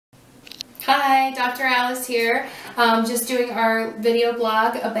Hi, Dr. Alice here. Just doing our video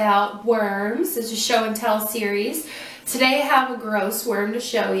blog about worms. It's a show and tell series. Today I have a gross worm to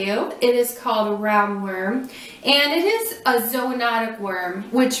show you. It is called a roundworm, and it is a zoonotic worm,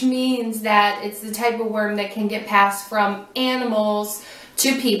 which means that it's the type of worm that can get passed from animals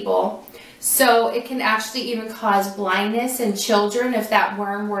to people. So it can actually even cause blindness in children if that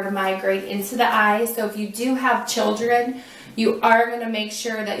worm were to migrate into the eye. So if you do have children, you are going to make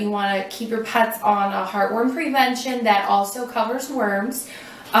sure that you want to keep your pets on a heartworm prevention that also covers worms,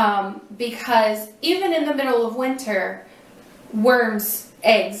 because even in the middle of winter, worms'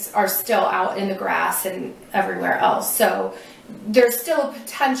 eggs are still out in the grass and everywhere else. So there's still a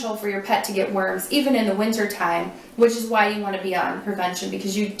potential for your pet to get worms even in the winter time, which is why you want to be on prevention,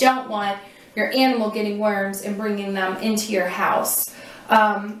 because you don't want your animal getting worms and bringing them into your house.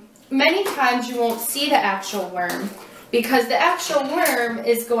 Many times you won't see the actual worm, because the actual worm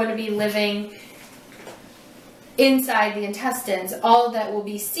is going to be living inside the intestines. All that will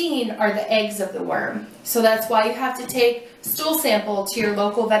be seen are the eggs of the worm. So that's why you have to take stool sample to your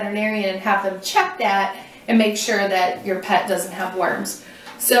local veterinarian and have them check that and make sure that your pet doesn't have worms.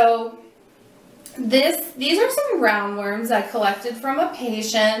 So these are some roundworms I collected from a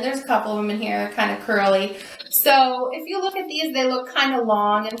patient. There's a couple of them in here, they're kind of curly. So if you look at these, they look kind of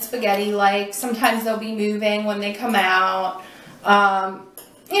long and spaghetti-like. Sometimes they'll be moving when they come out. And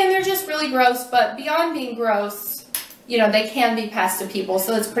they're just really gross, but beyond being gross, you know, they can be passed to people,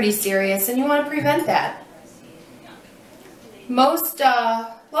 so it's pretty serious, and you want to prevent that. A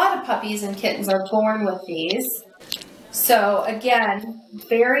lot of puppies and kittens are born with these. So again,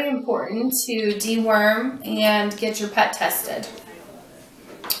 very important to deworm and get your pet tested.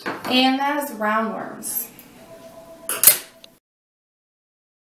 And that is roundworms.